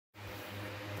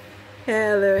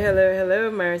Hello,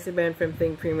 Marcy Ben from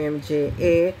Think Premium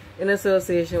JA in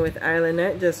association with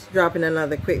IslandNet. Just dropping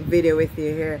another quick video with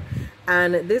you here.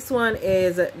 And this one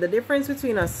is the difference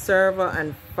between a server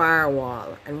and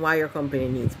firewall and why your company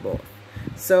needs both.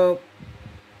 So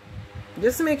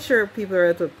just to make sure people are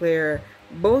a little clear,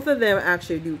 both of them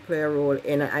actually do play a role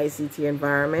in an ICT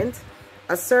environment.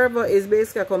 A server is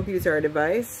basically a computer or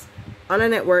device on a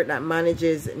network that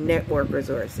manages network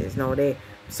resources. Now, the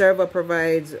server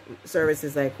provides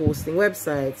services like hosting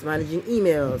websites, managing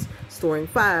emails, storing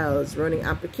files, running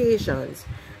applications.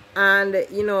 And,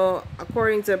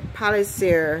 according to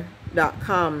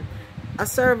Palisair.com, a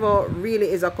server really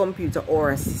is a computer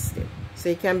or a system. So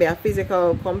it can be a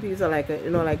physical computer, like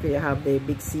you have the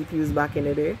big CPUs back in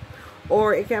the day,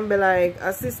 or it can be like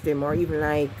a system, or even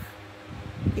like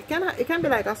it can be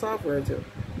like a software too,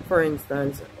 for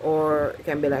instance, or it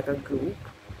can be like a group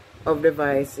of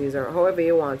devices, or however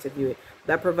you want to view it,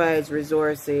 that provides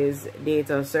resources,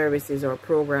 data, services, or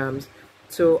programs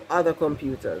to other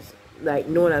computers, like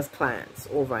known as clients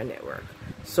over a network.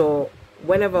 So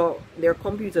whenever there are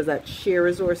computers that share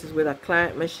resources with a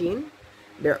client machine,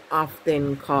 they're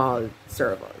often called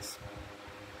servers.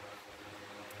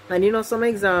 And some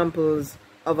examples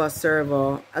of a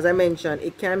server, as I mentioned,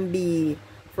 it can be,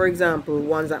 for example,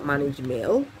 ones that manage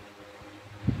mail.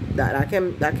 That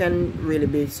can really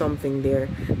be something there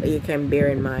that you can bear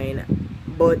in mind.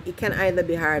 But it can either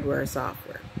be hardware or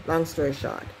software, long story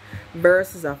short,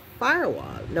 versus a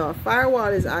firewall. Now, a firewall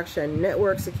is actually a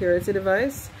network security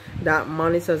device that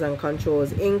monitors and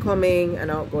controls incoming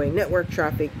and outgoing network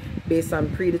traffic based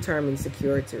on predetermined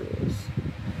security rules.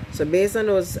 So based on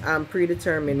those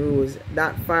predetermined rules,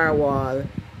 that firewall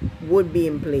would be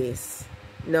in place.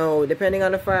 Now, depending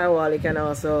on the firewall, you can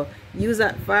also use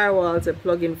that firewall to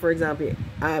plug in, for example,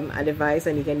 a device,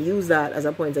 and you can use that as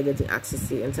a point of getting access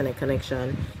to the internet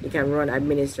connection. You can run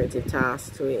administrative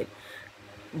tasks to it.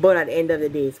 But at the end of the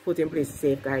day, it's put in place to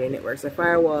safeguard your network. So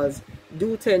firewalls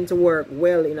do tend to work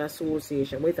well in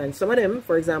association with, and some of them,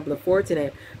 for example, the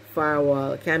Fortinet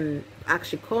firewall can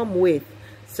actually come with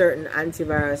certain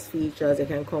antivirus features. It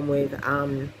can come with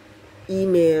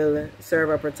email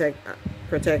server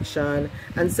protection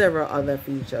and several other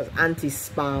features,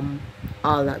 anti-spam,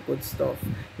 all that good stuff.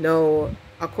 Now,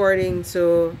 according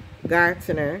to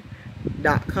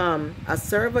Gartner.com, a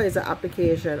server is an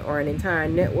application or an entire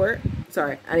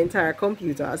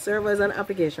computer. A server is an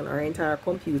application or an entire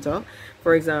computer,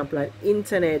 for example, an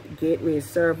internet gateway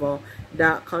server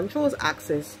that controls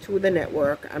access to the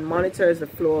network and monitors the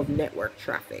flow of network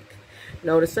traffic.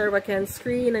 Now, the server can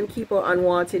screen and keep out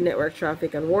unwanted network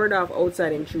traffic and ward off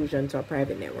outside intrusion to a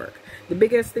private network. The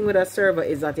biggest thing with a server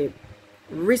is that it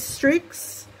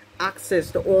restricts access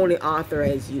to only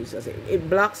authorized users. It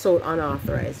blocks out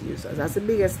unauthorized users. That's the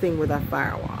biggest thing with a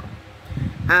firewall.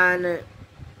 And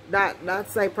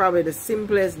that's like probably the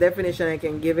simplest definition I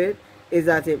can give it, is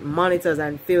that it monitors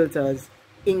and filters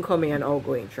incoming and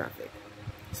outgoing traffic.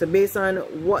 So based on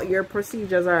what your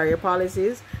procedures are, your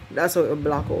policies, that's how it will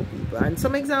block out people. And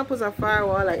some examples of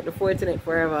firewall, like the Fortinet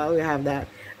firewall, we have that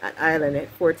at IslandNet,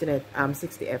 Fortinet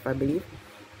 60F, I believe.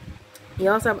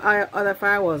 You also have other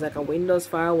firewalls, like a Windows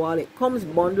firewall. It comes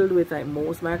bundled with like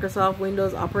most Microsoft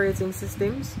Windows operating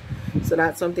systems. So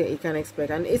that's something you can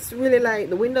expect. And it's really like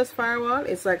the Windows firewall,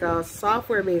 it's like a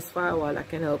software-based firewall that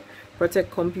can help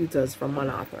protect computers from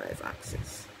unauthorized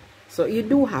access. So you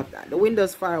do have that. The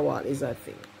Windows firewall is a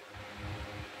thing.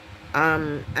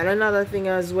 And another thing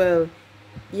as well,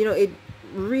 it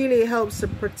really helps to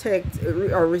protect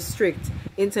or restrict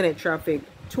internet traffic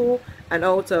to and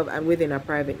out of and within a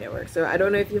private network. So I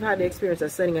don't know if you've had the experience of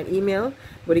sending an email,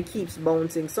 but it keeps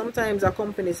bouncing. Sometimes a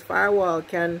company's firewall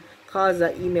can cause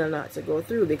that email not to go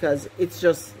through because it's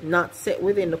just not set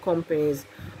within the company's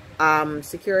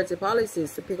security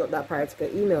policies to pick up that particular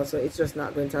email. So it's just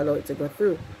not going to allow it to go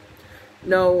through.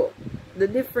 Now, the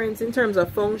difference in terms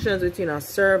of functions between a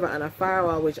server and a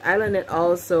firewall, which IslandNet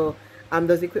also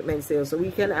does equipment sales, so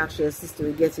we can actually assist you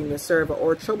with getting your server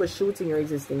or troubleshooting your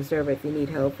existing server if you need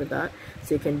help with that.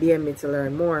 So you can DM me to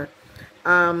learn more.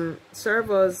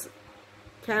 Servers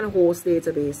can host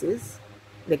databases,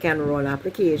 they can run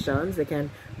applications, they can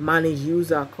manage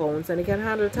user accounts, and they can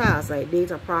handle tasks like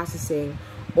data processing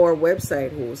or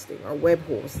website hosting or web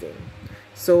hosting.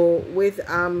 So with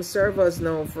servers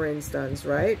now, for instance,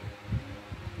 right,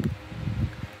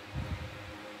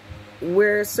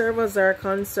 where servers are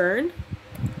concerned,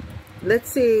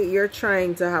 let's say you're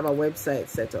trying to have a website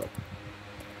set up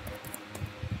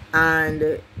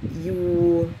and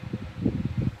you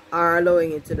are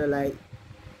allowing it to do like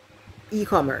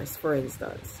e-commerce, for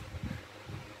instance.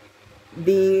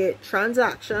 The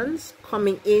transactions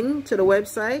coming into the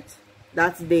website,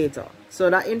 that's data. So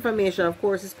that information, of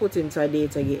course, is put into a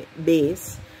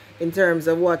database. In terms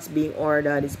of what's being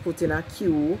ordered, it's put in a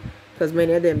queue, because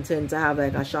many of them tend to have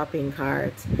like a shopping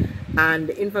cart, and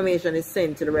the information is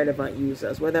sent to the relevant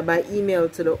users, whether by email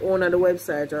to the owner of the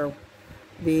website or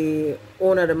the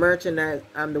owner of the merchandise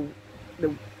and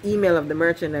the email of the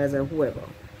merchandise or whoever.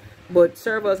 But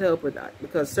servers help with that,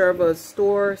 because servers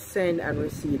store, send, and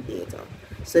receive data.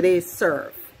 So they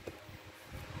serve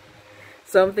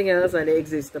something else, and they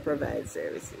exist to provide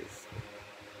services.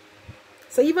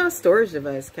 So even a storage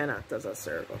device can act as a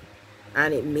server,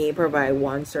 and it may provide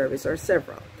one service or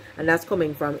several, and that's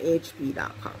coming from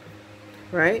hp.com,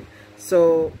 right?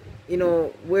 So, you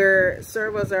know, where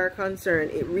servers are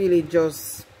concerned, it really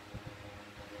just,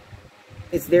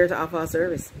 it's there to offer a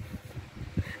service.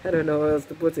 I don't know how else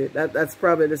to put it. That's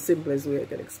probably the simplest way I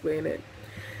can explain it.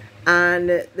 And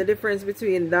the difference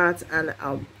between that and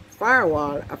a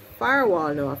firewall's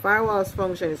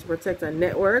function is to protect a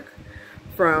network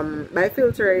by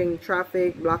filtering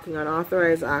traffic, blocking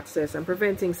unauthorized access, and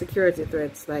preventing security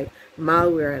threats like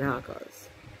malware and hackers.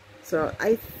 So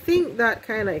I think that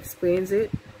kind of explains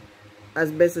it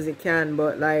as best as it can.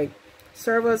 But like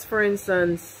servers, for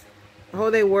instance, how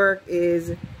they work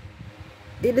is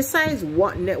it decides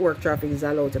what network traffic is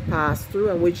allowed to pass through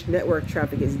and which network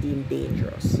traffic is deemed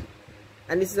dangerous.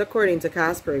 And this is according to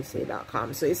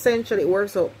Kaspersky.com. So essentially it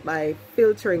works out by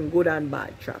filtering good and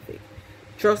bad traffic,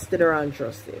 trusted or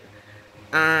untrusted.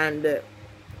 And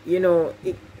you know,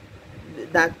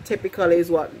 that typically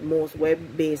is what most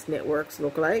web-based networks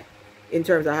look like in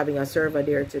terms of having a server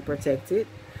there to protect it.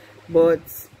 But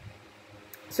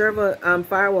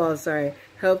firewalls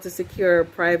help to secure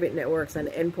private networks and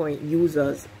endpoint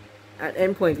users. And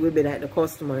endpoint will be like the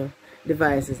customer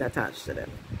devices attached to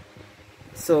them.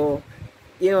 So,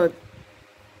 you know,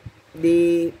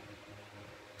 the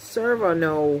server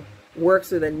now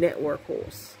works with a network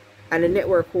host, and the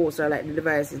network hosts are like the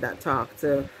devices that talk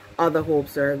to other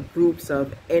hosts or groups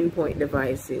of endpoint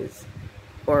devices,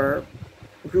 or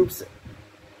groups of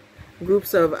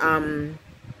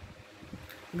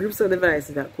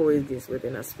devices that coexist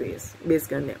within a space,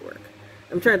 basically a network.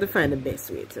 I'm trying to find the best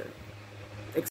way to